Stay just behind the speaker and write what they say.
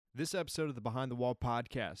This episode of the Behind the Wall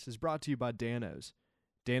podcast is brought to you by Dano's.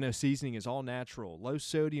 Dano's seasoning is all natural, low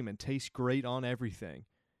sodium, and tastes great on everything.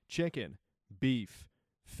 Chicken, beef,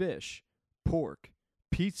 fish, pork,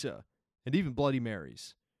 pizza, and even Bloody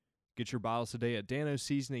Marys. Get your bottles today at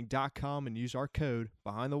danosseasoning.com and use our code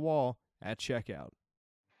Behind the Wall at checkout.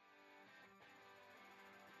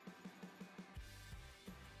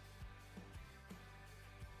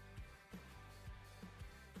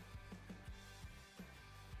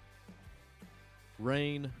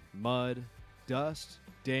 Rain, mud, dust,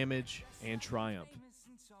 damage, and triumph.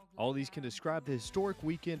 All these can describe the historic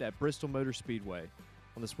weekend at Bristol Motor Speedway.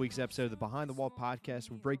 On this week's episode of the Behind the Wall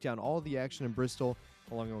podcast, we break down all the action in Bristol,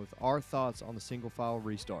 along with our thoughts on the single file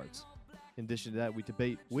restarts. In addition to that, we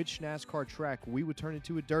debate which NASCAR track we would turn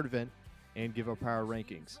into a dirt event and give our power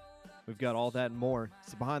rankings. We've got all that and more.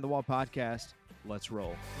 It's the Behind the Wall podcast. Let's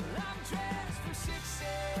roll.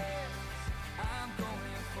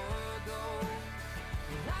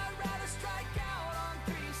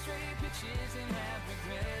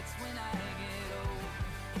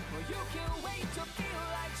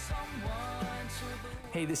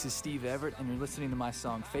 Hey, this is Steve Everett, and you're listening to my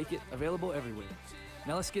song, Fake It, available everywhere.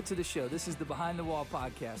 Now let's get to the show. This is the Behind the Wall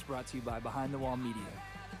podcast, brought to you by Behind the Wall Media.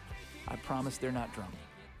 I promise they're not drunk.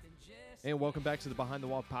 And welcome back to the Behind the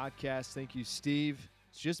Wall podcast. Thank you, Steve.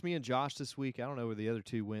 It's just me and Josh this week. I don't know where the other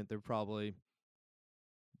two went. They're probably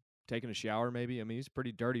taking a shower, maybe. I mean, it's a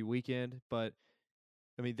pretty dirty weekend, but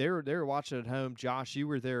I mean, they were watching at home. Josh, you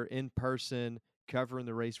were there in person covering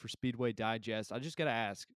the race for Speedway Digest. I just got to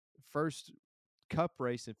ask, first Cup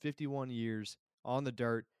race in 51 years on the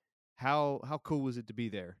dirt. How cool was it to be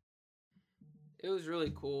there? It was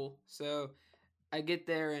really cool. So I get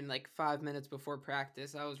there and like 5 minutes before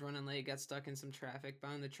practice, I was running late, got stuck in some traffic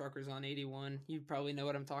behind the truckers on 81. You probably know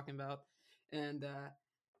what I'm talking about. And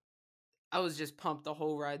I was just pumped the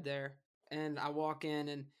whole ride there. And I walk in,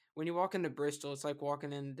 and when you walk into Bristol, it's like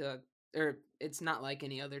walking into, or it's not like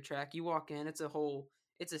any other track. You walk in, it's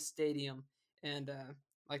a stadium. And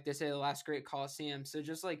like they say, the last great Coliseum. So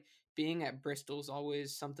just like being at Bristol is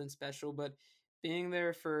always something special. But being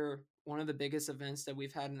there for one of the biggest events that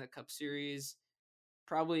we've had in the Cup Series,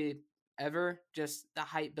 probably ever, just the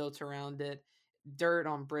hype built around it, dirt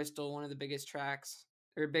on Bristol, one of the biggest tracks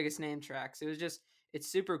or biggest name tracks. It's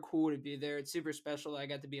super cool to be there. It's super special that I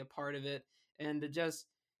got to be a part of it, and to just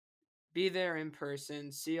be there in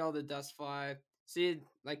person, see all the dust fly, see,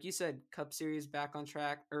 like you said, Cup Series back on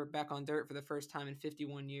track or back on dirt for the first time in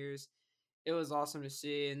 51 years. It was awesome to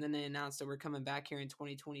see. And then they announced that we're coming back here in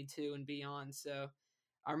 2022 and beyond. So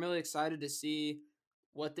I'm really excited to see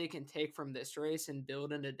what they can take from this race and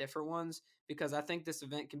build into different ones, because I think this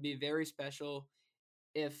event can be very special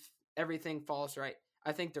if everything falls right.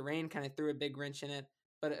 I think the rain kind of threw a big wrench in it,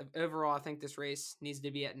 but overall, I think this race needs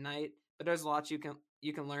to be at night. But there's a lot you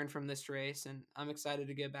can learn from this race, and I'm excited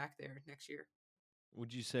to go back there next year.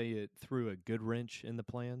 Would you say it threw a good wrench in the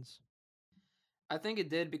plans? I think it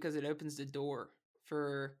did, because it opens the door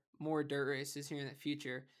for more dirt races here in the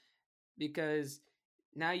future, because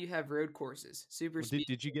now you have road courses, super speed.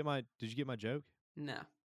 Did you get my joke? No.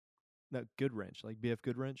 No, good wrench, like BF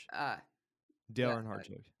Goodwrench. Dale Earnhardt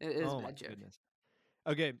joke. It is Oh a my bad joke. goodness.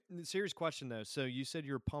 Okay, serious question though. So you said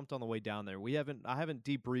you were pumped on the way down there. I haven't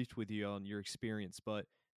debriefed with you on your experience, but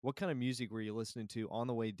what kind of music were you listening to on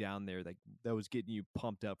the way down there that was getting you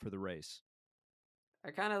pumped up for the race? I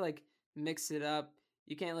kind of like mix it up.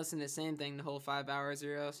 You can't listen to the same thing the whole 5 hours,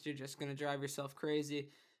 or else you're just gonna drive yourself crazy.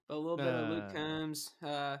 But a little bit of Luke Combs,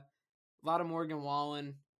 a lot of Morgan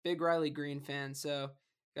Wallen, big Riley Green fan, so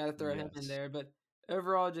gotta throw him in Yes. there. But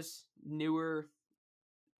overall, just newerish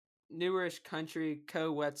country,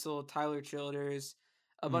 Co Wetzel, Tyler Childers,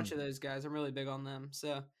 a bunch of those guys. I'm really big on them.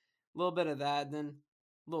 So a little bit of that, then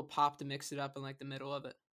a little pop to mix it up in like the middle of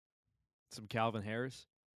it. Some Calvin Harris.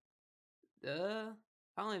 I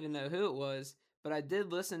don't even know who it was, but I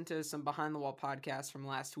did listen to some Behind the Wall podcasts from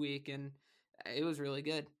last week, and it was really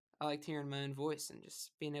good. I liked hearing my own voice and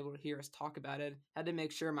just being able to hear us talk about it. Had to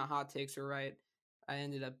make sure my hot takes were right. I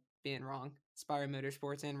ended up being wrong. Spire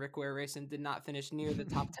Motorsports and Rick Ware Racing did not finish near the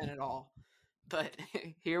top 10 at all. But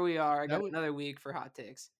here we are. I got another week for hot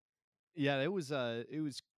takes. Yeah, it was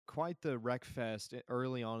quite the wreck fest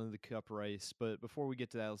early on in the Cup race. But before we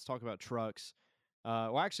get to that, let's talk about trucks.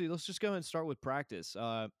 Well, actually, let's just go ahead and start with practice.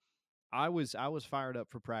 I was fired up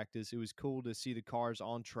for practice. It was cool to see the cars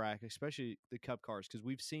on track, especially the Cup cars, because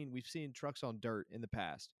we've seen trucks on dirt in the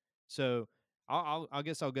past. So I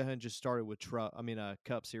guess I'll go ahead and just start it with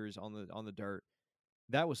Cup Series on the dirt.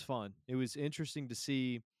 That was fun. It was interesting to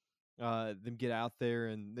see them get out there,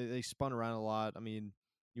 and they spun around a lot. I mean,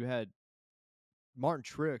 you had Martin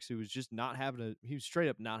Truex, who was just not having he was straight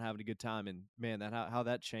up not having a good time. And man, that how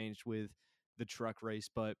that changed with the truck race.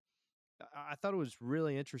 But I thought it was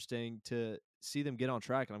really interesting to see them get on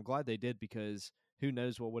track, and I'm glad they did, because who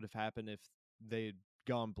knows what would have happened if they'd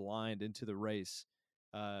gone blind into the race,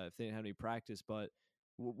 if they didn't have any practice. But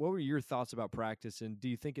what were your thoughts about practice, and do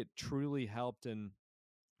you think it truly helped? And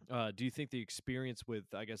do you think the experience with,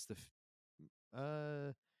 I guess,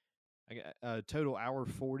 uh, total hour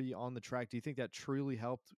 40 on the track, do you think that truly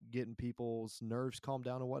helped getting people's nerves calmed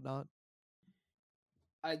down and whatnot?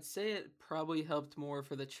 I'd say it probably helped more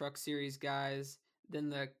for the Truck Series guys than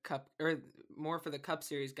the Cup, or more for the Cup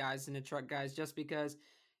Series guys than the Truck guys, just because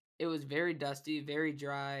it was very dusty, very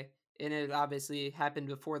dry, and it obviously happened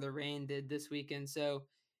before the rain did this weekend. So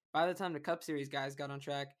by the time the Cup Series guys got on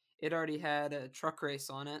track, it already had a truck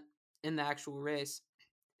race on it in the actual race.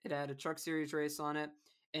 It had a Truck Series race on it,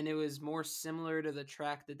 and it was more similar to the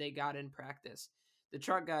track that they got in practice. The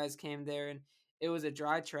truck guys came there, and it was a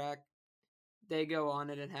dry track. They go on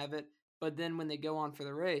it and have it, but then when they go on for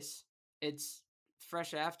the race, it's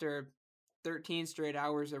fresh after 13 straight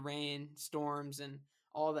hours of rain, storms, and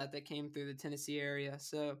all that came through the Tennessee area.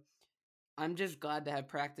 So I'm just glad to have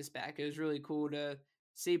practice back. It was really cool to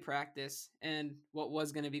see practice and what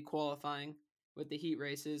was going to be qualifying with the heat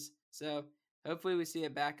races. So hopefully we see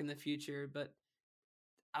it back in the future. But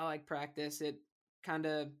I like practice. It kind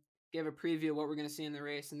of gave a preview of what we're going to see in the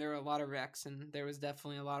race, and there were a lot of wrecks, and there was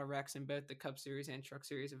definitely a lot of wrecks in both the Cup Series and Truck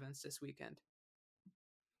Series events this weekend.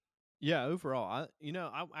 Yeah, overall,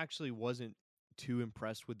 I actually wasn't too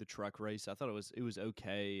impressed with the truck race. I thought it was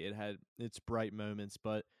okay. It had its bright moments,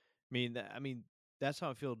 but I mean that's how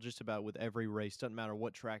I feel just about with every race. Doesn't matter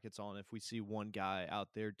what track it's on. If we see one guy out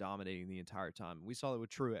there dominating the entire time, we saw that with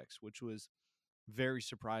Truex, which was very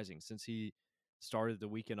surprising since he started the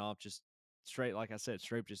weekend off just straight, like I said,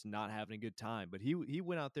 straight just not having a good time. But he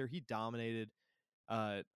went out there, he dominated.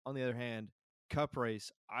 On the other hand, Cup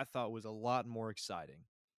race I thought was a lot more exciting.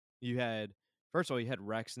 You had, first of all, you had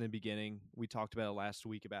wrecks in the beginning. We talked about it last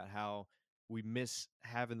week about how we miss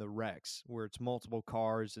having the wrecks where it's multiple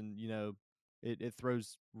cars, and it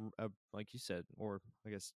throws like you said, or I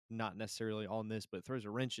guess not necessarily on this, but it throws a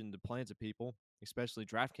wrench in the plans of people, especially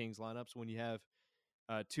DraftKings lineups, when you have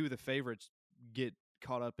two of the favorites get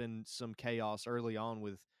caught up in some chaos early on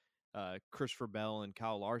with Christopher Bell and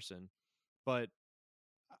Kyle Larson. But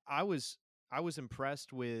I was I was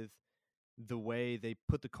impressed with the way they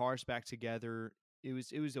put the cars back together. It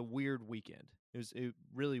was a weird weekend. It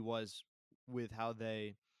really was, with how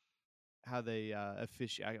they I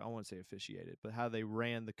want to say officiated, but how they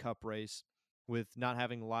ran the Cup race with not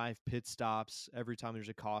having live pit stops every time there's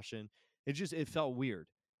a caution. It felt weird.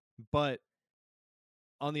 But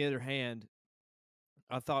on the other hand,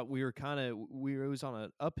 I thought it was on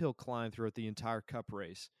an uphill climb throughout the entire Cup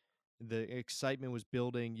race. The excitement was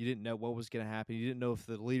building. You didn't know what was going to happen. You didn't know if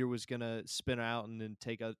the leader was going to spin out and then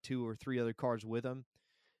take two or three other cars with him.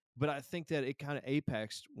 But I think that it kind of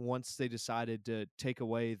apexed once they decided to take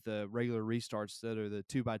away the regular restarts that are the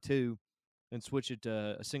 2x2 and switch it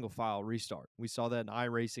to a single file restart. We saw that in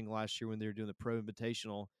iRacing last year when they were doing the Pro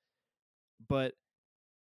Invitational. But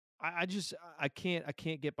I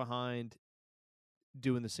can't get behind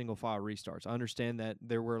doing the single file restarts. I understand that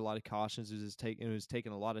there were a lot of cautions. It was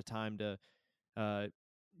taking a lot of time to uh,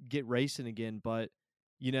 get racing again, but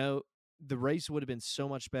you know the race would have been so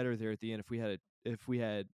much better there at the end if we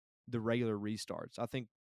had the regular restarts.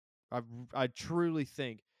 I truly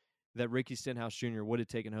think that Ricky Stenhouse Jr. would have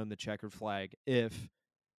taken home the checkered flag if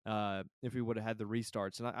we would have had the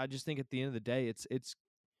restarts. And I just think at the end of the day, it's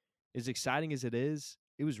as exciting as it is.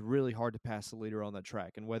 It was really hard to pass the leader on that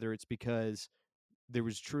track, and whether it's because there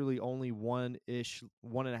was truly only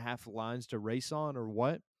 1.5 lines to race on or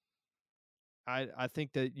what, I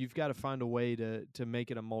think that you've got to find a way to make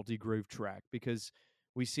it a multi-groove track, because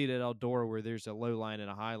we see it at Eldora where there's a low line and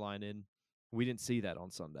a high line, and we didn't see that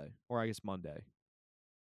on Sunday, or I guess Monday.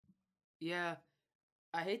 Yeah,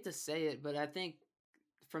 I hate to say it, but I think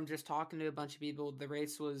from just talking to a bunch of people, the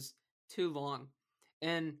race was too long.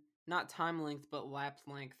 And not time length, but lap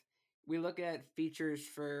length. We look at features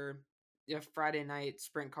for a Friday night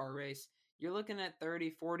sprint car race. You're looking at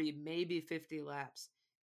 30, 40, maybe 50 laps.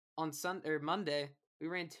 On Sunday or Monday, we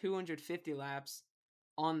ran 250 laps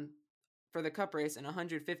on for the Cup race and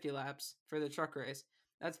 150 laps for the truck race.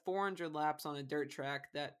 That's 400 laps on a dirt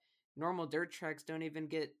track that normal dirt tracks don't even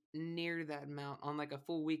get near that amount on like a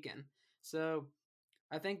full weekend. So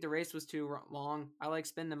I think the race was too long. I like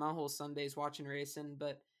spending my whole Sundays watching racing,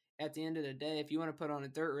 but at the end of the day, if you want to put on a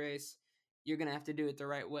dirt race, you're going to have to do it the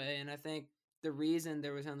right way. And I think the reason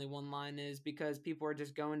there was only one line is because people are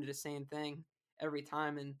just going to the same thing every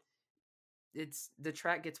time, and the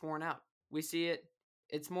track gets worn out. We see it.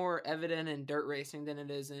 It's more evident in dirt racing than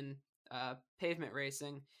it is in pavement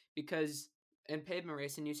racing, because in pavement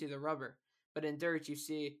racing you see the rubber, but in dirt you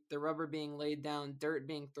see the rubber being laid down, dirt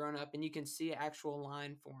being thrown up, and you can see actual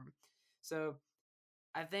line form. So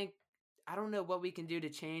I think I don't know what we can do to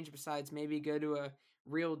change besides maybe go to a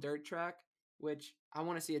real dirt track, which I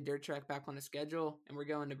want to see a dirt track back on the schedule, and we're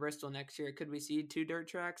going to Bristol next year. Could we see 2 dirt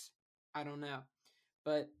tracks? I don't know.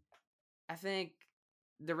 But I think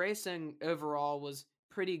the racing overall was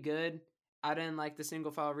pretty good. I didn't like the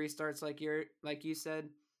single file restarts like you said.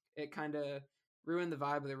 It kind of ruined the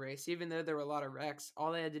vibe of the race. Even though there were a lot of wrecks,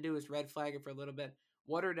 all they had to do was red flag it for a little bit,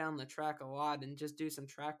 water down the track a lot, and just do some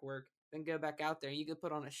track work. Then go back out there, and you could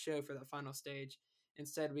put on a show for the final stage.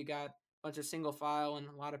 Instead, we got a bunch of single file, and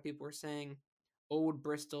a lot of people were saying old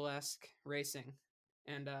Bristol-esque racing,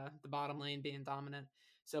 and the bottom lane being dominant.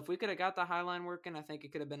 So if we could have got the high line working, I think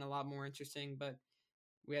it could have been a lot more interesting. But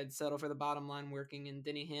we had to settle for the bottom line working, and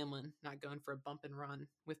Denny Hamlin not going for a bump and run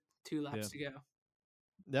with 2 laps Yeah. to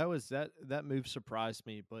go. That move surprised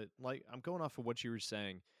me, but like I'm going off of what you were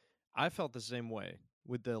saying. I felt the same way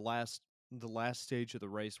with the last stage of the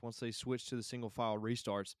race once they switched to the single file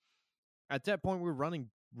restarts. At that point we were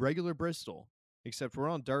running regular Bristol, except we're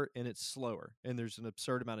on dirt and it's slower and there's an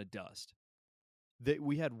absurd amount of dust.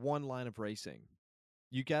 We had one line of racing.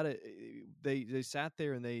 You got to they sat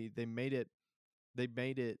there and they made it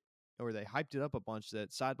or they hyped it up a bunch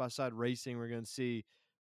that side by side racing we're going to see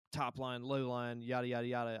top line, low line, yada yada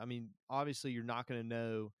yada. I mean, obviously you're not going to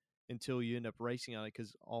know until you end up racing on it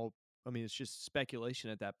because it's just speculation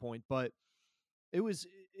at that point. But it was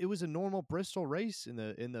a normal Bristol race in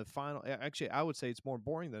the final. Actually, I would say it's more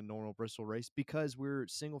boring than a normal Bristol race because we're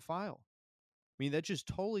single file. I mean, that just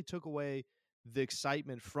totally took away the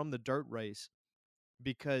excitement from the dirt race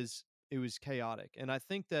because it was chaotic. And I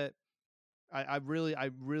think that I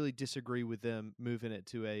really disagree with them moving it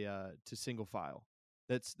to to single file.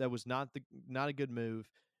 That was not a good move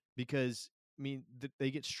because I mean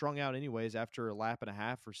they get strung out anyways after a lap and a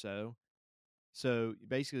half or so. So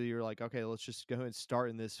basically, you're like, okay, let's just go and start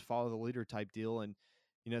in this follow the leader type deal, and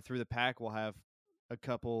through the pack we'll have a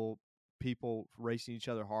couple people racing each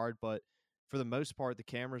other hard, but for the most part, the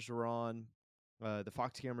cameras were on, the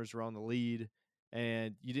Fox cameras were on the lead,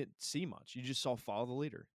 and you didn't see much. You just saw follow the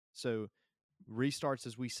leader. So restarts,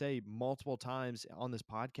 as we say multiple times on this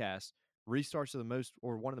podcast, restarts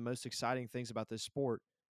are one of the most exciting things about this sport.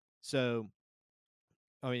 So,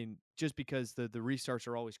 I mean, just because the restarts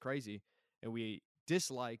are always crazy and we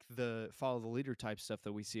dislike the follow the leader type stuff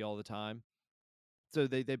that we see all the time. So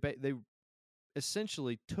they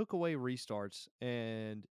essentially took away restarts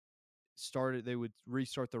and they would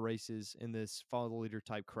restart the races in this follow the leader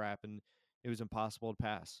type crap, and it was impossible to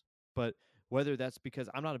pass. But whether that's because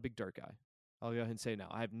I'm not a big dirt guy, I'll go ahead and say now,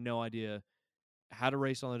 I have no idea how to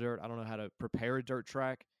race on the dirt. I don't know how to prepare a dirt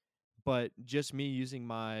track, but just me using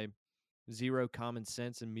my zero common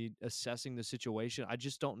sense and me assessing the situation, I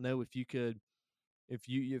just don't know if you could,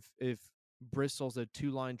 if Bristol's a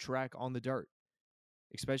 2-line track on the dirt,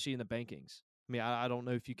 especially in the bankings. I mean, I don't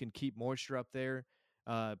know if you can keep moisture up there,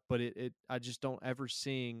 but I just don't ever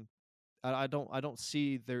seeing. I don't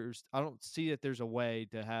see that there's a way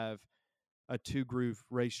to have a 2-groove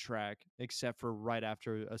racetrack except for right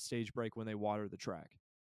after a stage break when they water the track.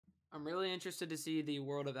 I'm really interested to see the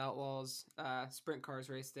World of Outlaws sprint cars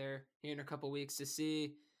race there here in a couple weeks to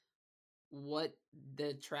see what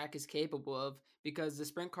the track is capable of, because the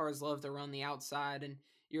sprint cars love to run the outside and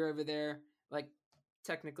you're over there like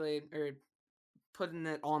technically or putting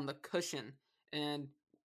it on the cushion, and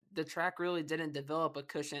the track really didn't develop a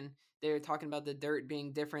cushion. They were talking about the dirt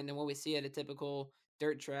being different than what we see at a typical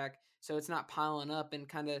dirt track, so it's not piling up and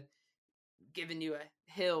kind of giving you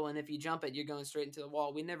a hill, and if you jump it, you're going straight into the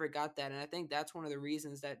wall. We never got that, and I think that's one of the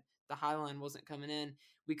reasons that the high line wasn't coming in.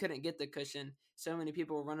 We couldn't get the cushion. So many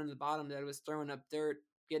people were running to the bottom that it was throwing up dirt,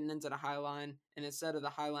 getting into the high line, and instead of the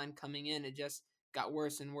high line coming in, it just got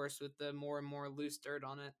worse and worse with the more and more loose dirt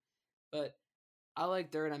on it. But I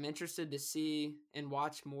like dirt. I'm interested to see and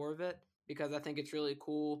watch more of it because I think it's really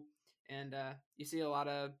cool. And you see a lot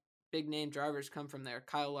of big name drivers come from there.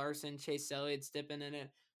 Kyle Larson, Chase Elliott's dipping in it,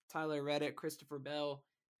 Tyler Reddick, Christopher Bell.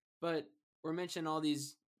 But we're mentioning all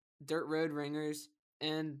these dirt road ringers,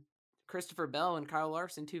 and Christopher Bell and Kyle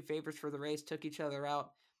Larson, 2 favorites for the race, took each other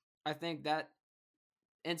out. I think that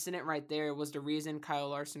incident right there was the reason Kyle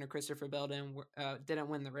Larson or Christopher Bell didn't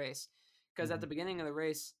win the race. Because at the beginning of the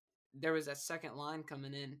race, there was a second line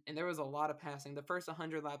coming in, and there was a lot of passing. The first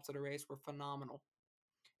 100 laps of the race were phenomenal.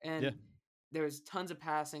 And there was tons of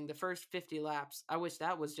passing. The first 50 laps, I wish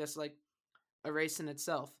that was just like a race in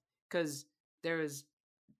itself, because there was,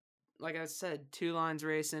 like I said, two lines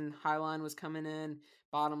racing. High line was coming in,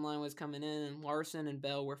 bottom line was coming in, and Larson and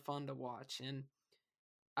Bell were fun to watch. And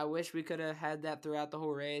I wish we could have had that throughout the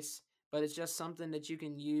whole race, but it's just something that you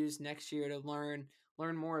can use next year to learn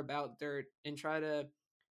more about dirt and try to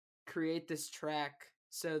create this track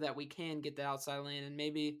so that we can get the outside lane and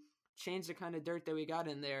maybe change the kind of dirt that we got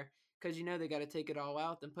in there, because they got to take it all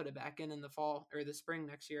out and put it back in the fall or the spring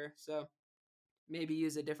next year. So maybe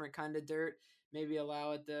use a different kind of dirt, maybe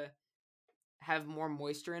allow it to have more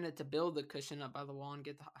moisture in it to build the cushion up by the wall and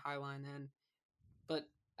get the high line in. But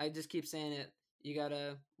I just keep saying it. You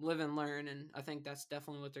gotta live and learn, and I think that's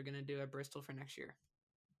definitely what they're gonna do at Bristol for next year.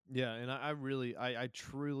 Yeah, and I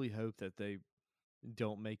truly hope that they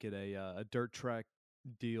don't make it a dirt track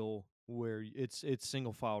deal where it's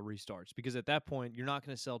single file restarts, because at that point you're not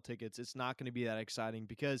going to sell tickets. It's not going to be that exciting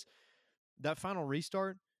because that final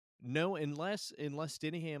restart, no, unless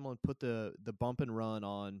Denny Hamlin put the bump and run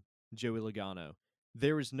on Joey Logano,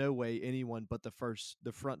 there is no way anyone but the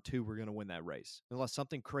front two were going to win that race unless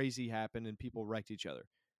something crazy happened and people wrecked each other.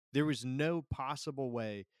 There was no possible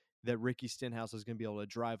way that Ricky Stenhouse was going to be able to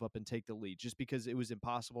drive up and take the lead just because it was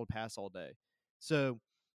impossible to pass all day. So,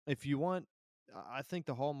 if you want, I think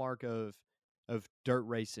the hallmark of dirt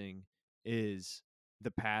racing is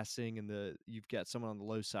the passing and you've got someone on the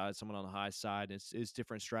low side, someone on the high side. It's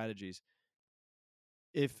different strategies.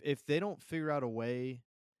 If they don't figure out a way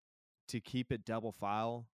to keep it double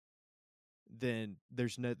file, then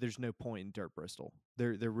there's no point in Dirt Bristol.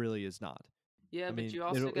 There really is not. Yeah, I but mean, you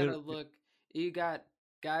also gotta look. You got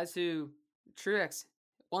guys who Truex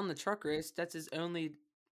won the truck race. That's his only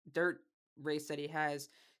dirt race that he has.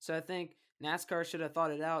 So I think NASCAR should have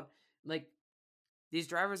thought it out. Like, these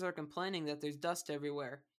drivers are complaining that there's dust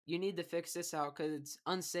everywhere. You need to fix this out because it's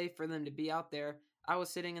unsafe for them to be out there. I was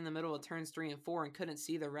sitting in the middle of turns 3 and 4 and couldn't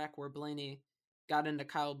see the wreck where Blaney got into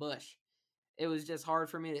Kyle Busch. It was just hard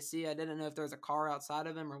for me to see. I didn't know if there was a car outside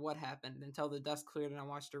of him or what happened until the dust cleared and I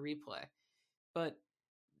watched a replay. But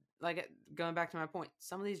like, going back to my point,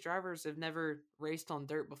 some of these drivers have never raced on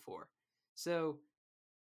dirt before. So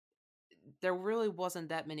there really wasn't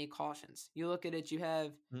that many cautions. You look at it, you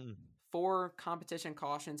have mm-mm. 4 competition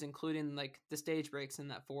cautions, including like the stage breaks in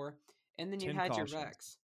that 4, and then you 10 had your cautions.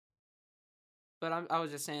 wrecks. But I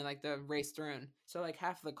was just saying, like, the race thrown. So like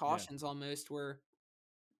half of the Yeah. cautions almost were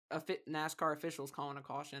NASCAR officials calling a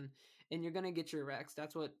caution, and you're gonna get your wrecks.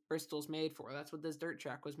 That's what Bristol's made for. That's what this dirt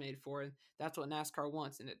track was made for, and that's what NASCAR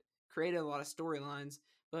wants. And it created a lot of storylines.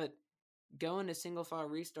 But going to single file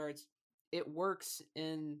restarts, it works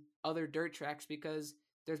in other dirt tracks because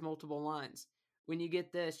there's multiple lines. When you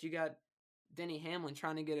get this, you got Denny Hamlin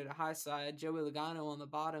trying to get it a high side, Joey Logano on the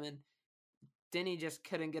bottom, and Denny just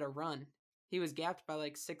couldn't get a run. He was gapped by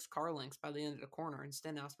like 6 car lengths by the end of the corner, and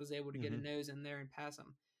Stenhouse was able to get a Mm-hmm. nose in there and pass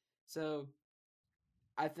him. So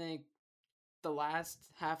I think the last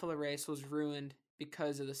half of the race was ruined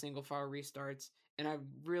because of the single file restarts, and I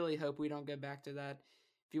really hope we don't go back to that.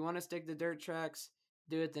 If you want to stick to dirt tracks,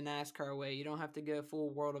 do it the NASCAR way. You don't have to go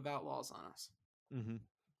full World of Outlaws on us. Mm-hmm.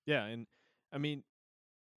 Yeah, and I mean,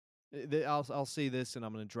 I'll say this, and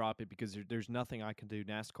I'm going to drop it because there's nothing I can do.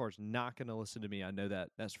 NASCAR's not going to listen to me. I know that.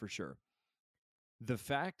 That's for sure. The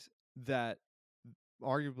fact that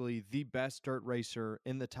arguably the best dirt racer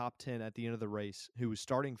in the top 10 at the end of the race, who was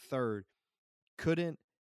starting third, couldn't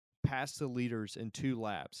pass the leaders in 2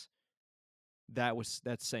 laps,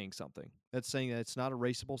 that's saying something. That's saying that it's not a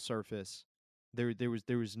raceable surface. There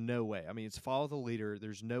was no way. I mean, it's follow the leader.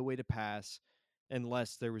 There's no way to pass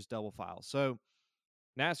unless there was double file. So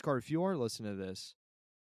NASCAR, if you are listening to this,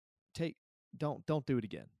 take don't do it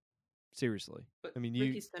again. Seriously. But I mean,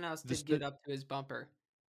 Ricky Stenhouse this did get up to his bumper.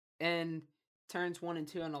 And turns 1 and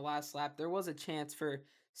 2 on the last lap, there was a chance for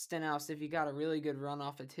Stenhouse, if he got a really good run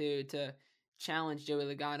off of 2, to challenge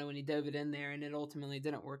Joey Logano when he dove it in there, and it ultimately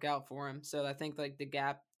didn't work out for him. So I think like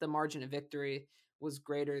the margin of victory was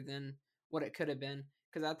greater than what it could have been.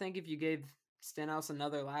 Because I think if you gave Stenhouse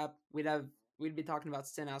another lap, we'd be talking about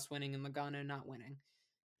Stenhouse winning and Logano not winning.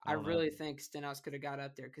 I I don't know. really think Stenhouse could have got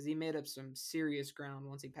up there because he made up some serious ground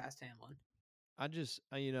once he passed Hamlin. I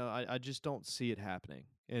just don't see it happening.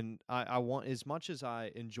 And I want, as much as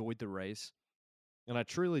I enjoyed the race, and I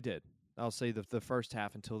truly did. I'll say the first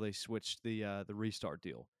half until they switched the restart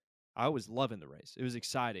deal. I was loving the race. It was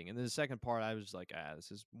exciting. And then the second part, I was like, this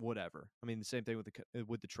is whatever. I mean, the same thing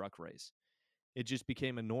with the truck race. It just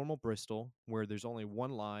became a normal Bristol where there's only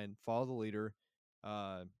one line, follow the leader.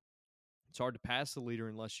 Uh, it's hard to pass the leader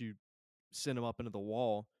unless you send them up into the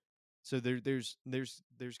wall. So there's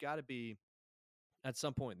got to be, at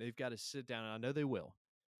some point they've got to sit down, and I know they will.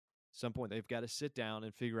 some point they've got to sit down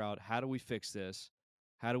and figure out, how do we fix this?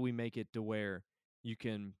 How do we make it to where you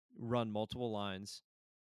can run multiple lines?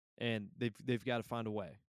 And they've got to find a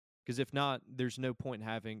way. Because if not, there's no point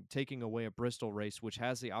in taking away a Bristol race, which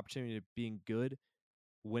has the opportunity of being good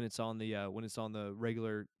when it's on the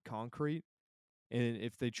regular concrete. And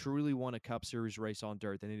if they truly want a Cup Series race on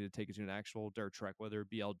dirt, they need to take it to an actual dirt track, whether it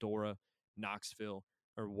be Eldora, Knoxville,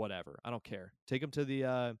 or whatever. I don't care. Take them to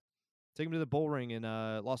the Bull Ring in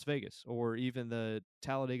Las Vegas, or even the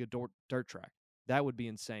Talladega dirt track. That would be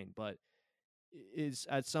insane. But is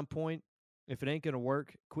at some point, if it ain't gonna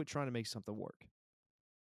work, quit trying to make something work.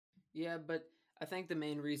 Yeah, but I think the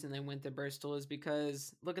main reason they went to Bristol is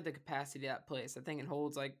because look at the capacity of that place. I think it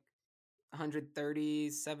holds like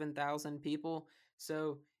 137,000 people.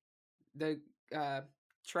 So the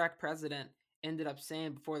track president ended up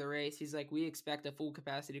saying before the race, he's like, we expect a full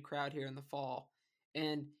capacity crowd here in the fall.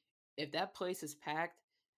 And if that place is packed,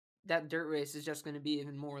 that dirt race is just going to be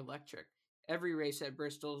even more electric. Every race at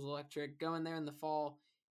Bristol is electric. Going there in the fall,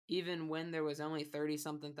 even when there was only 30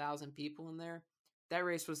 something thousand people in there, that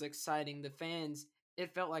race was exciting. The fans,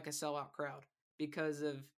 it felt like a sellout crowd because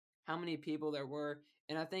of how many people there were.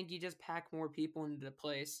 And I think you just pack more people into the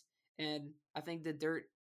place. And I think the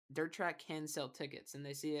dirt track can sell tickets, and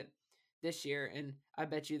they see it this year. And I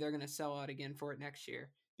bet you they're going to sell out again for it next year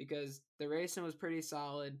because the racing was pretty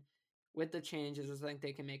solid. With the changes, I think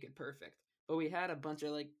they can make it perfect. But we had a bunch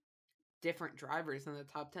of like different drivers in the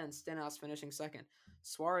top 10. Stenhouse finishing second.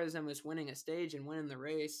 Suarez almost winning a stage and winning the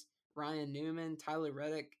race. Ryan Newman, Tyler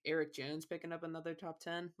Reddick, Eric Jones picking up another top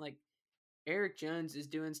 10. Like, Eric Jones is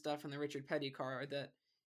doing stuff in the Richard Petty car that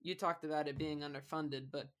you talked about it being underfunded,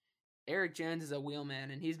 but Eric Jones is a wheelman,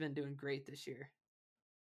 and he's been doing great this year.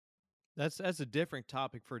 That's a different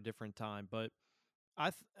topic for a different time, but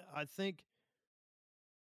I think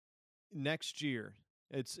next year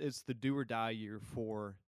it's the do or die year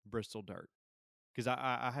for Bristol Dirt, because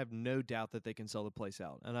I have no doubt that they can sell the place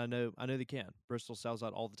out, and I know they can. Bristol sells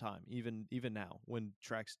out all the time, even now when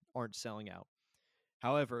tracks aren't selling out.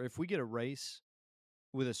 However, if we get a race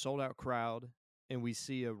with a sold out crowd and we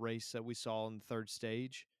see a race that we saw in the third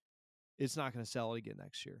stage, it's not going to sell it again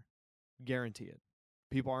next year. Guarantee it.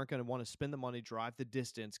 People aren't going to want to spend the money, drive the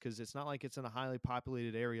distance, because it's not like it's in a highly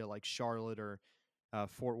populated area like Charlotte or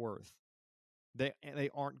Fort Worth. They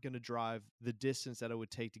aren't going to drive the distance that it would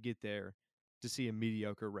take to get there to see a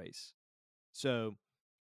mediocre race. So,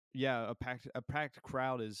 yeah, a packed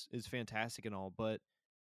crowd is fantastic and all, but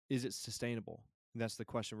is it sustainable? And that's the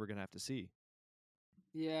question we're going to have to see.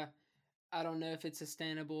 Yeah, I don't know if it's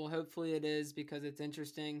sustainable. Hopefully it is because it's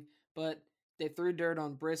interesting, but they threw dirt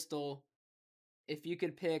on Bristol. If you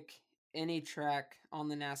could pick any track on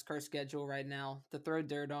the NASCAR schedule right now to throw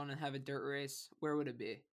dirt on and have a dirt race, where would it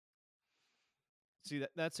be? See,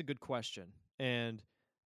 that's a good question. And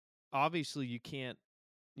obviously you can't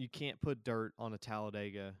put dirt on a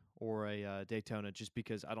Talladega or a Daytona, just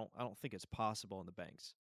because I don't think it's possible in the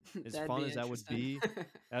banks. As fun as that would be,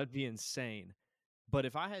 that would be insane. But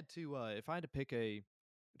if I had to pick a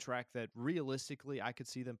track that realistically I could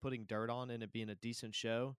see them putting dirt on and it being a decent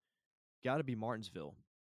show, got to be Martinsville.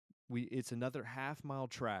 It's another half-mile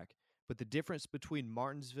track, but the difference between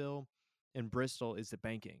Martinsville and Bristol is the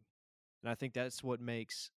banking. And I think that's what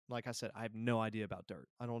makes, like I said, I have no idea about dirt.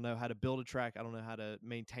 I don't know how to build a track. I don't know how to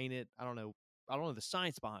maintain it. I don't know the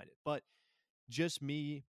science behind it. But just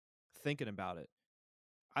me thinking about it,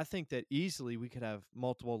 I think that easily we could have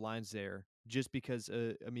multiple lines there, just because,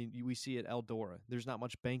 we see at Eldora, there's not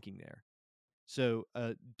much banking there. So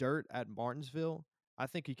dirt at Martinsville, I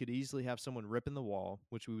think you could easily have someone ripping the wall,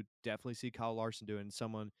 which we would definitely see Kyle Larson doing, and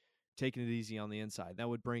someone taking it easy on the inside. That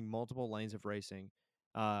would bring multiple lanes of racing.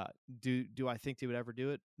 Do I think they would ever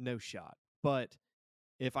do it? No shot. But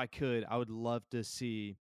if I could, I would love to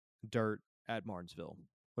see dirt at Martinsville.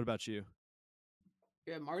 What about you?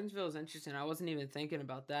 Yeah, Martinsville is interesting. I wasn't even thinking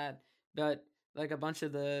about that, but like a bunch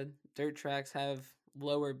of the dirt tracks have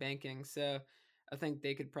lower banking, so I think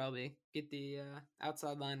they could probably get the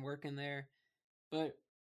outside line working there. But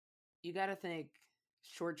you got to think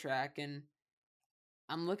short track, and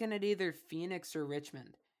I'm looking at either Phoenix or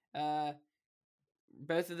Richmond. Uh,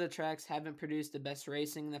 Both of the tracks haven't produced the best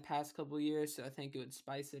racing in the past couple years, so I think it would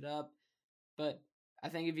spice it up. But I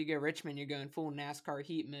think if you go Richmond, you're going full NASCAR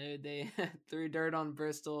heat mode. They threw dirt on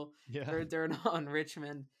Bristol, Yeah. threw dirt on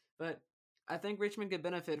Richmond. But I think Richmond could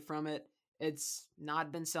benefit from it. It's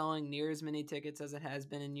not been selling near as many tickets as it has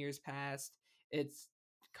been in years past. It's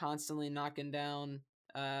constantly knocking down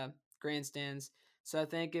grandstands. So I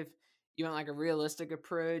think if you want like a realistic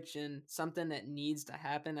approach and something that needs to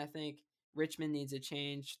happen, I think Richmond needs a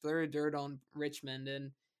change. Throw dirt on Richmond,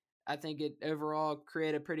 and I think it overall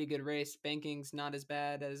create a pretty good race. Banking's not as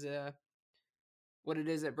bad as what it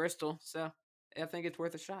is at Bristol, so I think it's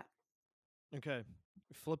worth a shot. Okay,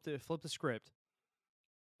 flip the script.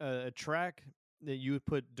 A track that you would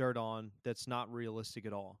put dirt on that's not realistic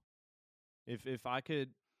at all. If I could,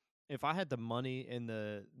 if I had the money and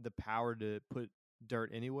the power to put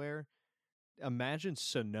dirt anywhere, imagine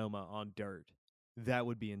Sonoma on dirt. That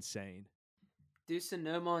would be insane. Do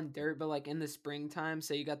Sonoma on dirt, but like in the springtime,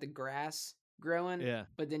 so you got the grass growing, Yeah.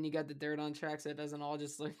 but then you got the dirt on track, so it doesn't all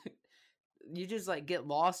just look. You just like get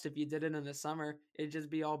lost if you did it in the summer. It'd just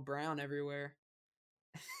be all brown everywhere.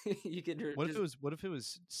 You could just What if it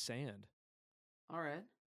was sand? all right,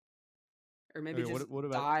 or maybe Okay, just what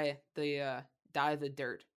about dye the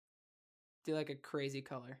dirt. Do like a crazy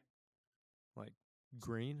color. like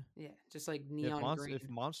green? Yeah, just like If neon green. If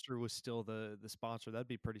Monster was still the sponsor, that'd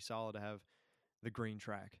be pretty solid to have the green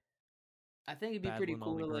track. I think it'd be pretty Battling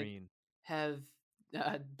on cool the to like green. have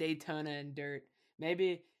Daytona and dirt.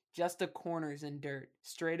 Maybe just the corners in dirt,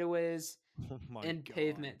 straightaways Oh my and god.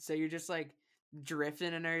 pavement. So you're just like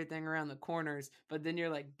drifting and everything around the corners, but then you're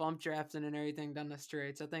like bump drafting and everything down the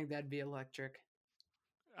straights. I think that'd be electric.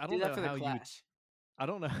 I Do don't that know for the how you would Clash. I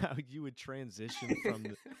don't know how you would transition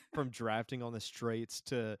from drafting on the straights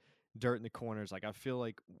to dirt in the corners. Like I feel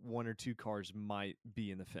like one or two cars might be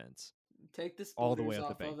in the fence Take the all the way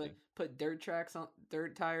spoilers up the off of it. banking. Put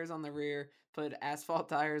dirt tires on the rear. Put asphalt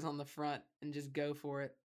tires on the front, and just go for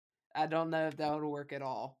it. I don't know if that would work at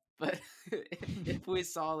all, but if we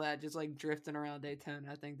saw that just like drifting around Daytona,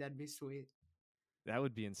 I think that'd be sweet. That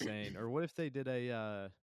would be insane. Or what if they did a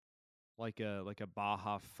like a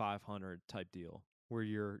Baja 500 type deal where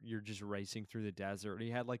you're just racing through the desert. And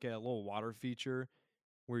you had like a little water feature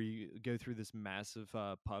where you go through this massive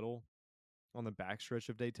puddle on the backstretch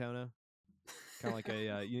of Daytona, kind of like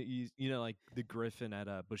a you know like the Griffin at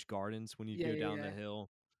Busch Gardens when you Yeah, go yeah, down yeah. the hill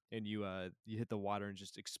and you hit the water and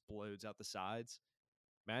just explodes out the sides.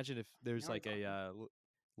 Imagine if there's Now we're like talking.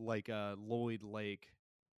 like Lloyd Lake,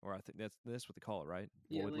 or I think that's what they call it, right?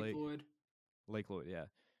 Yeah, Lloyd Lake Lake, Lloyd. Lake Lloyd, yeah.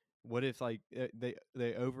 What if like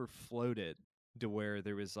they overflowed it to where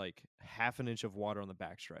there was like half an inch of water on the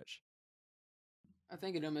backstretch? I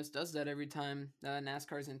think it almost does that every time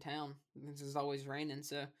NASCAR's in town. This is always raining,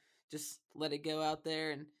 so just let it go out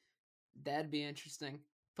there, and that'd be interesting.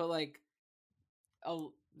 Put like a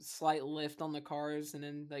slight lift on the cars, and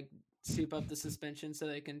then like soup up the suspension so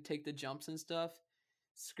they can take the jumps and stuff.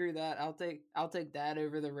 Screw that. I'll take that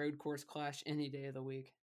over the road course Clash any day of the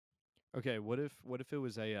week. Okay, what if it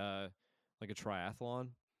was a like a triathlon,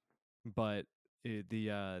 but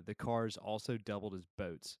the cars also doubled as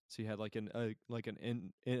boats. So you had like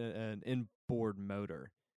an inboard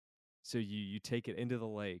motor. So you take it into the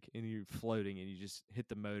lake and you're floating and you just hit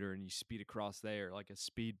the motor and you speed across there like a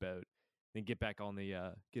speedboat, then get back on the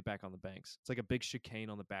banks. It's like a big chicane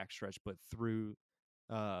on the backstretch, but through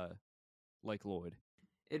uh Lake Lloyd.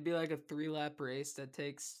 It'd be like a 3-lap race that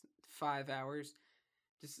takes 5 hours.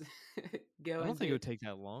 Just go I don't and think it hit. would take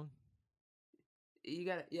that long. You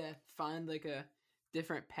gotta find like a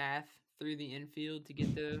different path through the infield to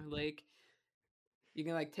get to the lake. You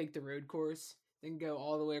can like take the road course, then go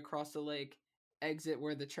all the way across the lake, exit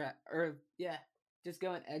where the track, or just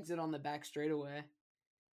go and exit on the back straightaway.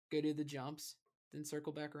 Go do the jumps, then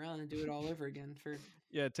circle back around and do it all over again for.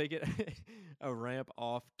 Yeah, take it a ramp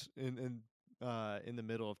off in the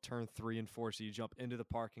middle of turn 3 and 4. So you jump into the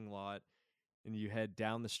parking lot and you head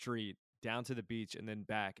down the street, down to the beach, and then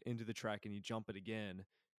back into the track, and you jump it again.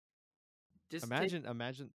 Just Imagine.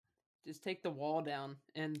 take the wall down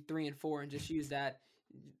in 3 and 4 and just use that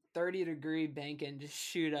 30-degree bank and just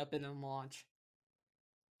shoot up and then launch.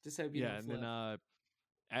 Just hope you Yeah, don't and flip.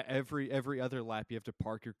 then every other lap you have to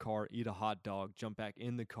park your car, eat a hot dog, jump back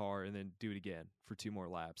in the car, and then do it again for 2 more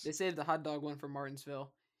laps. They saved the hot dog one for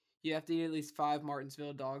Martinsville. You have to eat at least 5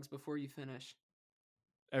 Martinsville dogs before you finish.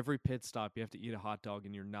 Every pit stop you have to eat a hot dog,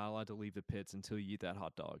 and you're not allowed to leave the pits until you eat that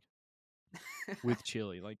hot dog with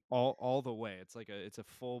chili, like all the way. It's a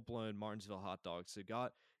full blown Martinsville hot dog. So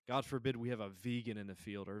God forbid we have a vegan in the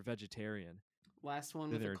field or a vegetarian. Last one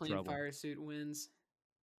Then with a they're in clean trouble. fire suit wins.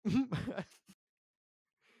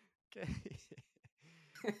 Okay.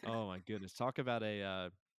 Oh my goodness! Talk about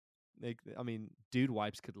Dude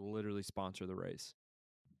Wipes could literally sponsor the race.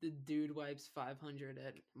 The Dude Wipes 500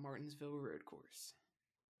 at Martinsville Road Course.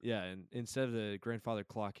 Yeah, and instead of the grandfather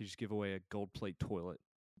clock, you just give away a gold plate toilet.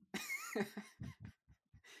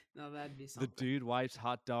 No, that'd be something. The Dude Wipes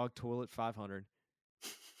hot dog toilet 500.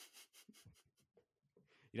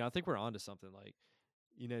 I think we're onto something. Like,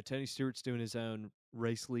 Tony Stewart's doing his own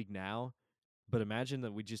race league now, but imagine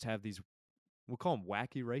that we just have these We'll call them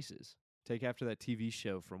wacky races. Take after that TV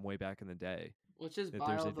show from way back in the day. Let's just That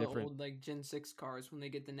buy there's all a the different. old like Gen 6 cars when they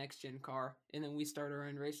get the next gen car, and then we start our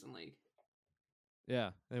own racing league.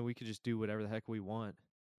 Yeah, and we could just do whatever the heck we want.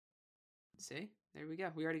 See, there we go.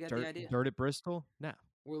 We already got the idea. Dirt at Bristol? No.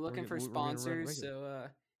 We're looking for We're gonna run sponsors, regular. so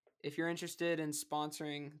if you're interested in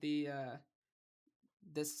sponsoring the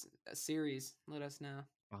this series, let us know.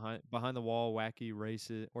 Behind the wall wacky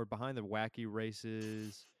races, or behind the wacky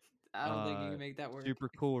races. I don't think you can make that work. Super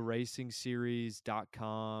cool racing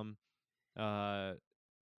series.com. Car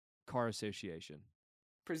Association.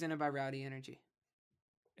 Presented by Rowdy Energy.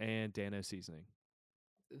 And Dano Seasoning.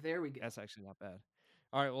 There we go. That's actually not bad.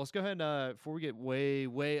 All right, well, let's go ahead and before we get way,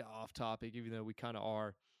 way off topic, even though we kind of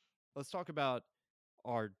are, let's talk about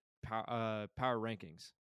our power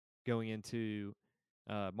rankings going into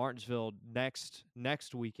Martinsville next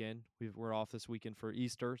weekend. We're off this weekend for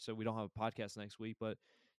Easter, so we don't have a podcast next week. But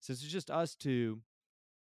since it's just us two,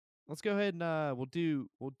 let's go ahead and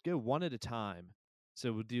we'll go one at a time.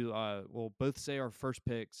 So we'll both say our first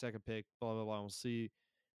pick, second pick, blah blah blah. We'll see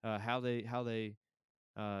how they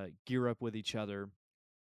gear up with each other,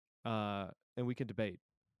 and we can debate,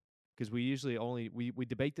 because we usually we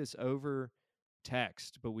debate this over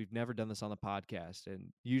text, but we've never done this on the podcast.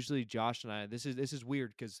 And usually Josh and I, this is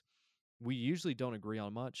weird because we usually don't agree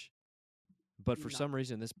on much, but for some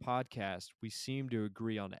reason this podcast we seem to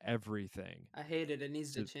agree on everything. I hate it. It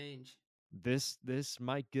needs to change. This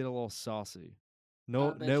might get a little saucy.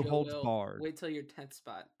 No holds barred. Wait till your 10th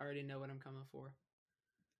spot. I already know what I'm coming for.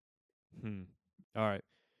 All right.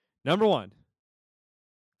 Number 1,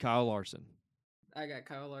 Kyle Larson. I got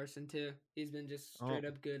Kyle Larson too. He's been just straight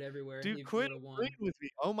up good everywhere. Dude, quit agreeing with me.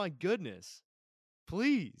 Oh my goodness.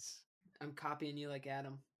 Please. I'm copying you like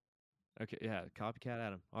Adam. Okay, yeah, copycat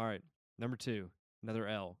Adam. All right. Number 2, another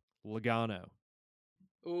L, Logano.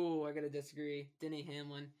 Oh, I gotta disagree. Denny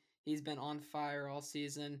Hamlin. He's been on fire all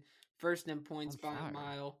season. First in points by a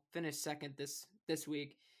mile. Finished second this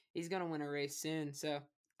week. He's gonna win a race soon, so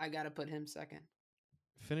I gotta put him second.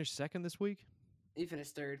 Finished second this week? He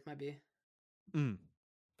finished third, might be.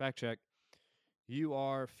 Fact check. You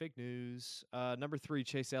are fake news. Number 3,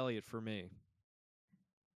 Chase Elliott for me.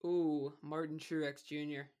 Ooh, Martin Truex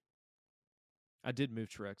Jr. I did move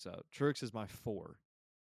Truex up. Truex is my 4.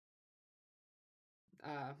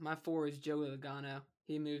 My 4 is Joey Logano.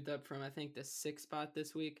 He moved up from, I think, the 6th spot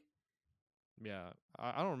this week. Yeah,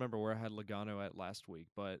 I don't remember where I had Logano at last week,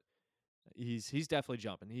 but he's definitely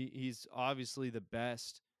jumping. He's obviously the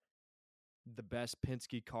best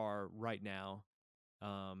Penske car right now.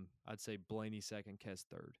 I'd say Blaney second, Kes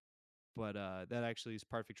third. But that actually is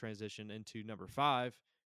perfect transition into number 5,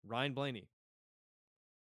 Ryan Blaney.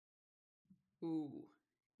 Ooh,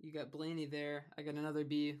 you got Blaney there. I got another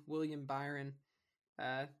B, William Byron.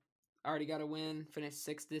 Already got a win, finished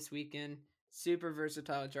 6th this weekend. Super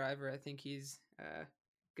versatile driver. I think he's a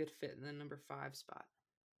good fit in the number 5 spot.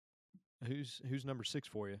 Who's number 6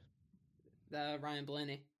 for you? Ryan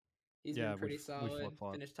Blaney. He's been pretty solid.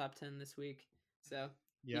 Finished top 10 this week. So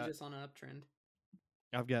he's just on an uptrend.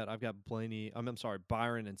 I've got Blaney. I'm sorry,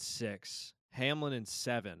 Byron in 6, Hamlin in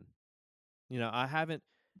 7. You know, I haven't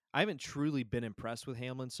truly been impressed with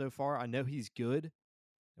Hamlin so far. I know he's good,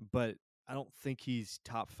 but I don't think he's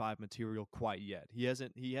top 5 material quite yet. He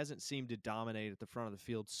hasn't seemed to dominate at the front of the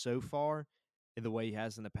field so far in the way he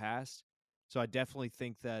has in the past. So I definitely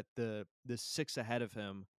think that the 6 ahead of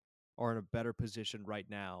him are in a better position right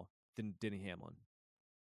now than Denny Hamlin.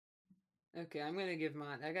 Okay, I'm going to give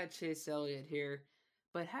mine. I got Chase Elliott here.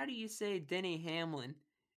 But how do you say Denny Hamlin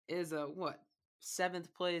is a,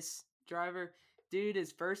 7th place driver? Dude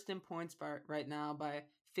is first in points right now by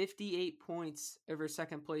 58 points over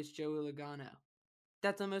second place Joey Logano.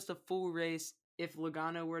 That's almost a full race if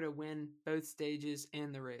Logano were to win both stages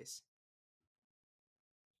and the race.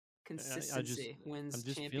 Consistency wins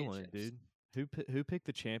championships. I'm just feeling it, dude. Who picked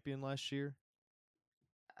the champion last year?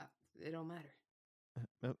 It don't matter.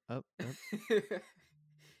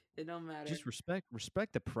 It don't matter. Just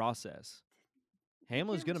respect the process.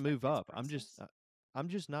 Hamlin's going to move up. I'm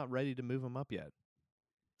just not ready to move him up yet.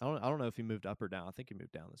 I don't know if he moved up or down. I think he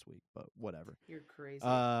moved down this week, but whatever. You're crazy.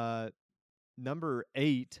 Number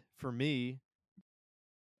 8 for me,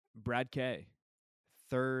 Brad K.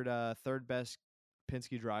 Third best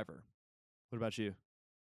Penske driver. What about you?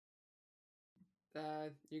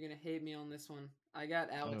 You're gonna hate me on this one. I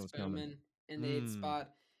got Alex Bowman in the 8th spot.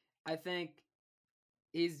 I think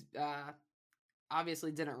he's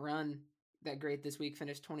obviously didn't run that great this week,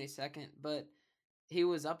 finished 22nd, but he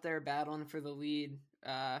was up there battling for the lead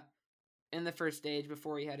in the first stage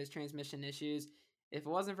before he had his transmission issues. If it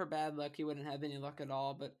wasn't for bad luck, he wouldn't have any luck at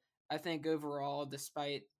all, but I think overall,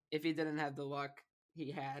 despite if he didn't have the luck he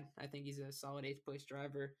had, I think he's a solid 8th place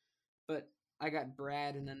driver. But I got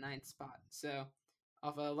Brad in the 9th spot. So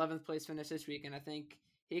off a 11th place finish this week, and I think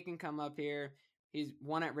he can come up here. He's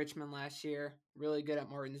won at Richmond last year, really good at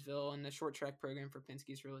Martinsville, and the short track program for Penske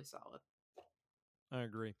is really solid. I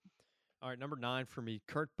agree. All right, number 9 for me,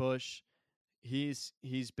 Kurt Busch. He's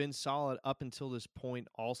been solid up until this point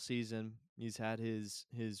all season. He's had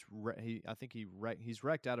I think he's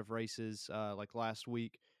wrecked out of races like last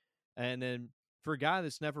week, and then for a guy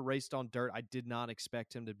that's never raced on dirt, I did not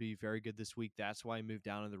expect him to be very good this week. That's why he moved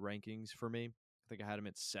down in the rankings for me. I think I had him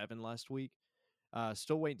at 7 last week.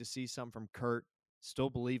 Still waiting to see something from Kurt.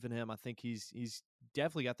 Still believe in him. I think he's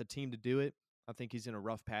definitely got the team to do it. I think he's in a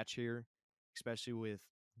rough patch here, especially with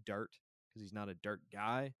dirt because he's not a dirt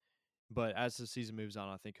guy. But as the season moves on,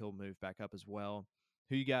 I think he'll move back up as well.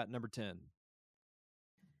 Who you got number 10?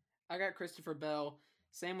 I got Christopher Bell.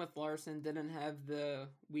 Same with Larson. Didn't have the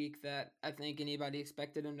week that I think anybody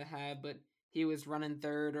expected him to have, but he was running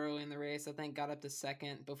third early in the race. I think got up to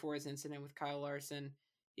second before his incident with Kyle Larson.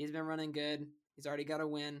 He's been running good. He's already got a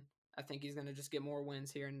win. I think he's going to just get more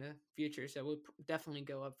wins here in the future. So we'll definitely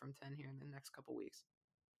go up from 10 here in the next couple weeks.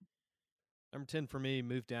 Number 10 for me,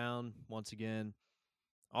 moved down once again.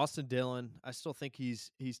 Austin Dillon. I still think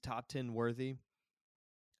he's top 10 worthy.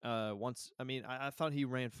 I thought he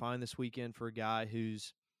ran fine this weekend for a guy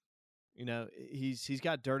who's, he's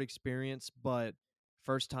got dirt experience, but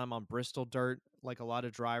first time on Bristol dirt, like a lot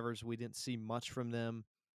of drivers, we didn't see much from them.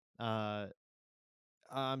 I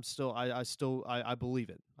believe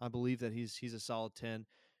it. I believe that he's a solid 10.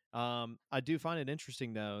 I do find it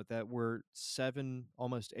interesting though that we're 7,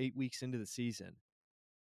 almost 8 weeks into the season,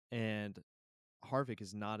 and Harvick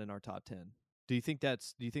is not in our top 10. Do you think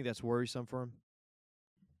that's worrisome for him?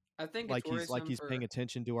 I think it's worrisome he's paying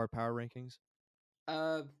attention to our power rankings.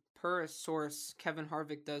 Per a source, Kevin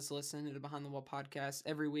Harvick does listen to the Behind the Wall podcast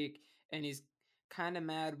every week, and he's kind of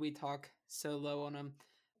mad we talk so low on him.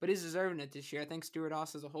 But he's deserving it this year. I think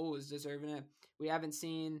Stewart-Haas as a whole is deserving it. We haven't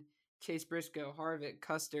seen Chase Briscoe, Harvick,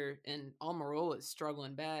 Custer, and Almirola is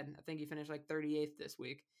struggling bad. I think he finished like 38th this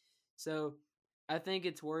week. So I think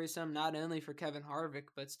it's worrisome not only for Kevin Harvick,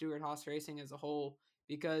 but Stewart-Haas Racing as a whole,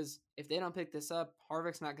 because if they don't pick this up,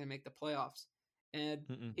 Harvick's not going to make the playoffs.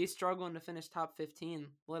 And he's struggling to finish top 15,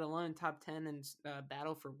 let alone top 10 and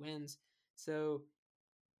battle for wins. So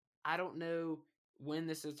I don't know when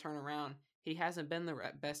this will turn around. He hasn't been the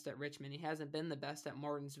best at Richmond. He hasn't been the best at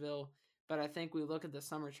Martinsville. But I think we look at the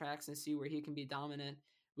summer tracks and see where he can be dominant.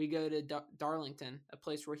 We go to Darlington, a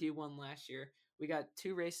place where he won last year. We got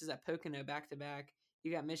 2 races at Pocono back-to-back.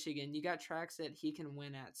 You got Michigan. You got tracks that he can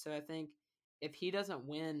win at. So I think if he doesn't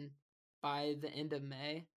win by the end of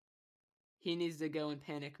May, he needs to go in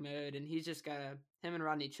panic mode, and he's just got to – him and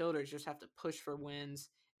Rodney Childers just have to push for wins,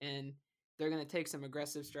 and they're going to take some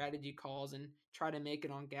aggressive strategy calls and try to make it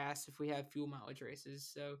on gas if we have fuel mileage races.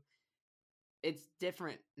 So it's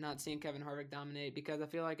different not seeing Kevin Harvick dominate, because I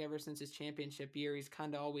feel like ever since his championship year, he's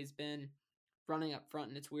kind of always been running up front,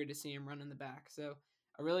 and it's weird to see him run in the back. So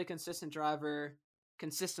a really consistent driver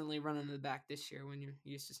consistently running in the back this year when you're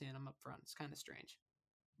used to seeing him up front. It's kind of strange.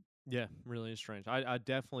 Yeah, really is strange. I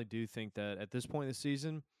definitely do think that at this point in the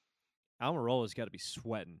season, Almirola's got to be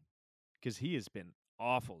sweating because he has been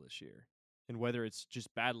awful this year. And whether it's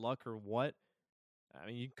just bad luck or what, I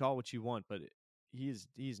mean, you can call it what you want, but he's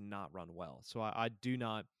not run well. So I do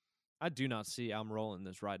not see Almirola in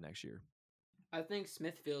this ride next year. I think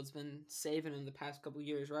Smithfield's been saving him the past couple of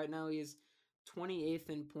years. Right now, he's 28th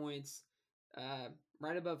in points,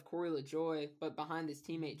 right above Corey LaJoie, but behind his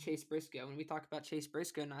teammate Chase Briscoe. When we talk about Chase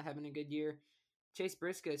Briscoe not having a good year, Chase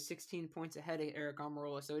Briscoe is 16 points ahead of Eric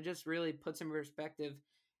Almirola. So it just really puts in perspective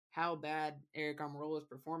how bad Eric Almirola is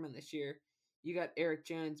performing this year. You got Eric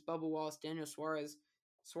Jones, Bubba Wallace, Daniel Suarez.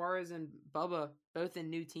 Suarez and Bubba both in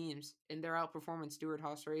new teams, and they're outperforming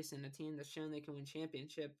Stewart-Haas Racing, a team that's shown they can win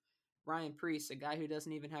championship. Ryan Preece, a guy who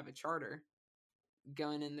doesn't even have a charter,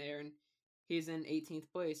 going in there, and he's in 18th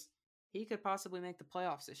place. He could possibly make the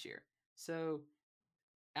playoffs this year. So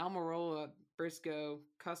Almirola, Briscoe,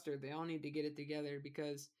 Custer, they all need to get it together,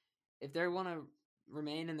 because if they want to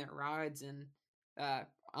remain in their rides, and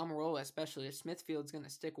Almirola especially, if Smithfield's going to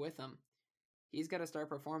stick with him, he's got to start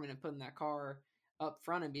performing and putting that car up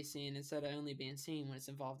front and be seen instead of only being seen when it's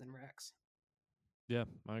involved in wrecks. Yeah,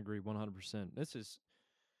 I agree 100%. This is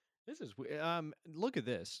look at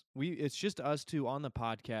this. It's just us two on the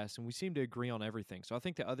podcast, and we seem to agree on everything. So I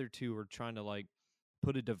think the other two are trying to like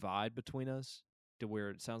put a divide between us to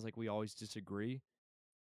where it sounds like we always disagree.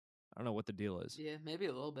 I don't know what the deal is. Yeah, maybe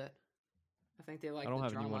a little bit. I think they like. I don't the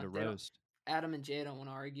have drama. anyone to roast. Adam and Jay don't want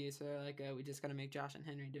to argue, so they're like, we just got to make Josh and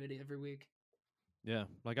Henry do it every week. Yeah,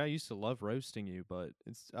 like I used to love roasting you, but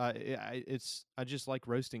I just like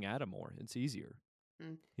roasting Adam more. It's easier.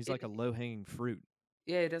 Mm. He's like a low hanging fruit.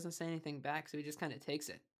 Yeah, he doesn't say anything back, so he just kind of takes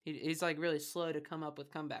it. He's like really slow to come up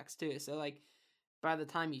with comebacks too. So like by the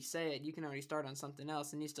time you say it, you can already start on something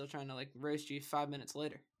else, and he's still trying to like roast you 5 minutes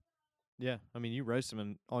later. Yeah, I mean you roast him,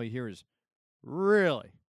 and all you hear is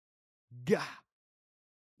really, gah.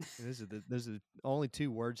 Those are the only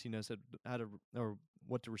two words he knows how to or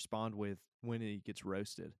what to respond with when he gets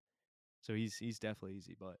roasted. So he's definitely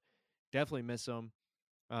easy, but definitely miss him.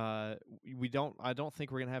 We don't. I don't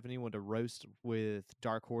think we're gonna have anyone to roast with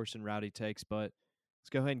Dark Horse and Rowdy Takes, but let's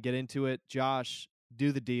go ahead and get into it. Josh,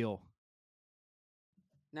 do the deal.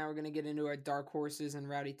 Now we're gonna get into our Dark Horses and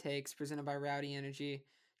Rowdy Takes presented by Rowdy Energy.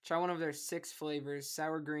 Try one of their 6 flavors: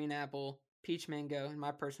 sour green apple, peach mango, and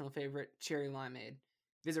my personal favorite, cherry limeade.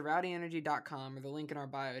 Visit rowdyenergy.com or the link in our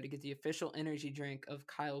bio to get the official energy drink of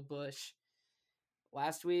Kyle Busch.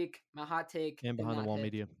 Last week, my hot take And did Behind the not Wall hit.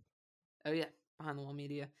 Media. Oh yeah, Behind the Wall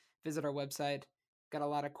Media. Visit our website. Got a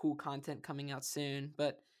lot of cool content coming out soon,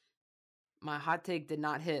 but my hot take did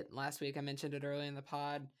not hit last week. I mentioned it early in the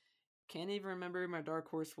pod. Can't even remember who my dark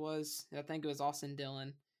horse was. I think it was Austin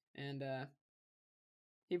Dillon, and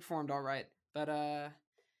he performed all right. But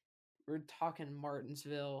we're talking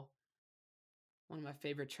Martinsville, one of my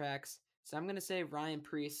favorite tracks. So I'm gonna say Ryan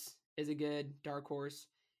Preece is a good dark horse.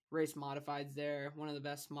 Race Modified's there, one of the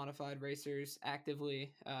best modified racers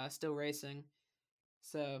actively still racing.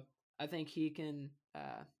 So I think he can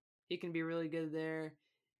be really good there.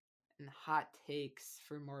 And hot takes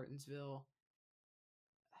for Martinsville.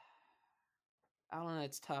 I don't know,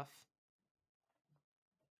 it's tough.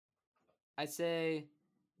 I say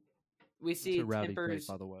we It's see a Rowdy Take, Tempers.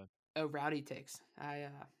 by the way. Oh, Rowdy Takes. I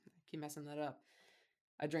keep messing that up.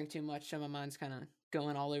 I drink too much, so my mind's kind of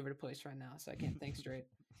going all over the place right now, so I can't think straight.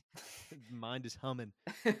 Mind is humming.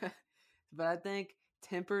 But I think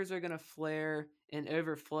Tempers are going to flare and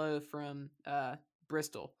overflow from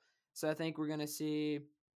Bristol. So I think we're going to see,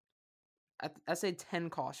 I say 10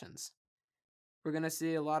 cautions. We're going to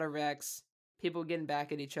see a lot of wrecks, people getting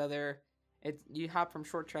back at each other. You hop from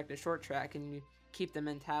short track to short track, and you keep the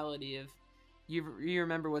mentality of you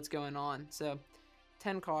remember what's going on. So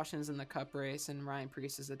 10 cautions in the cup race, and Ryan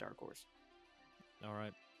Preece is the dark horse. All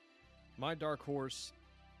right. My dark horse,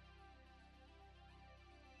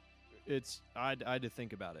 I had to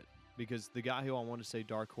think about it because the guy who I want to say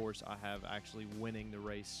dark horse, I have actually winning the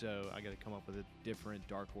race, so I got to come up with a different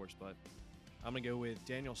dark horse. But I'm going to go with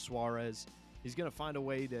Daniel Suarez. He's going to find a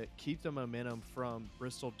way to keep the momentum from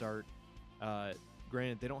Bristol Dirt.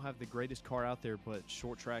 Granted, they don't have the greatest car out there, but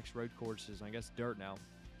short tracks, road courses, and I guess dirt now,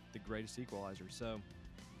 the greatest equalizer. So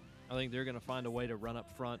I think they're going to find a way to run up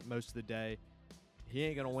front most of the day. He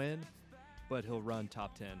ain't going to win, but he'll run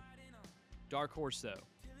top 10. Dark horse, though.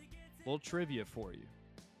 Little trivia for you.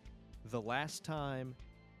 The last time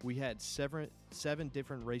we had seven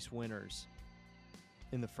different race winners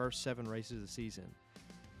in the first 7 races of the season,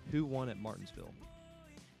 who won at Martinsville?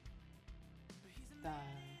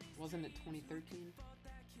 Wasn't it 2013?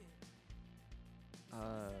 I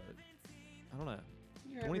don't know.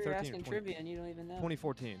 You're 2013 or asking trivia and you don't even know.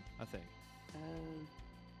 2014, I think.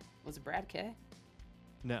 Was it Brad K?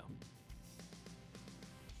 No.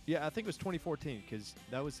 Yeah, I think it was 2014 because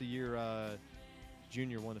that was the year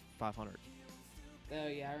Junior won the 500. Oh,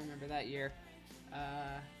 yeah, I remember that year.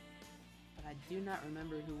 But I do not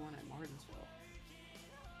remember who won at Martinsville.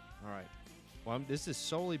 All right. Well, this is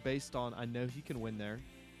solely based on I know he can win there.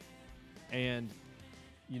 And,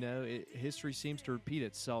 you know, history seems to repeat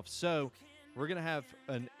itself. So we're going to have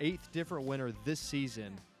an 8th different winner this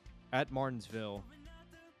season at Martinsville.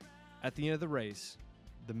 At the end of the race,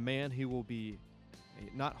 the man who will be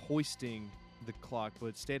not hoisting the clock,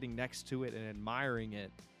 but standing next to it and admiring it,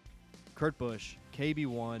 Kurt Busch,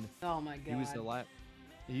 KB1. Oh, my God.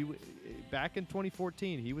 He was the back in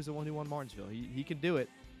 2014, he was the one who won Martinsville. He can do it.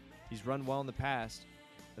 He's run well in the past.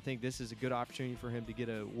 I think this is a good opportunity for him to get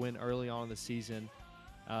a win early on in the season.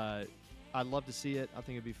 I'd love to see it. I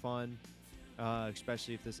think it'd be fun,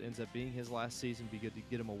 especially if this ends up being his last season. It'd be good to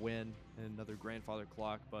get him a win and another grandfather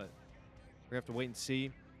clock, but we have to wait and see.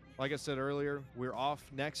 Like I said earlier, we're off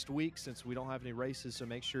next week since we don't have any races, so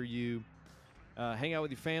make sure you hang out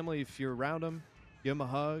with your family if you're around them. Give them a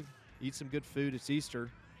hug. Eat some good food. It's Easter.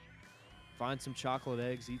 Find some chocolate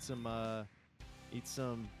eggs. Eat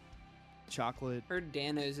some chocolate. Heard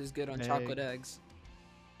Dano's is good on egg. chocolate eggs.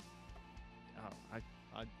 Oh,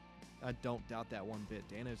 I don't doubt that one bit.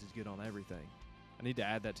 Dano's is good on everything. I need to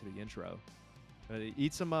add that to the intro.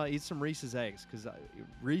 Eat some Reese's eggs because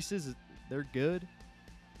Reese's they're good,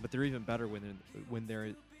 but they're even better when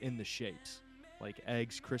they're in the shapes, like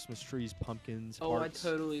eggs, Christmas trees, pumpkins, Oh, hearts. I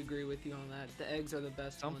totally agree with you on that. The eggs are the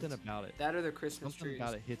best Something ones. about it. That or the Christmas Something trees.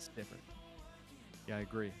 about it hits different. Yeah, I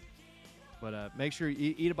agree. But make sure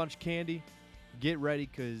you eat a bunch of candy. Get ready,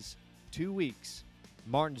 because 2 weeks,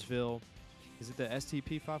 Martinsville. Is it the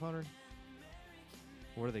STP 500?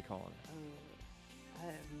 What are they calling it? I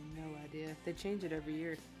have no idea. They change it every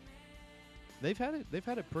year. They've had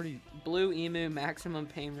it pretty. Blue Emu Maximum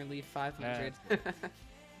Pain Relief 500.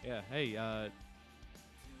 Yeah. Hey,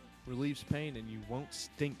 relieves pain and you won't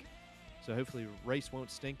stink. So hopefully race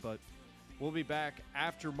won't stink. But we'll be back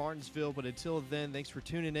after Martinsville. But until then, thanks for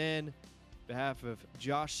tuning in. On behalf of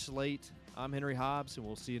Josh Slate, I'm Henry Hobbs, and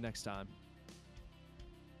we'll see you next time.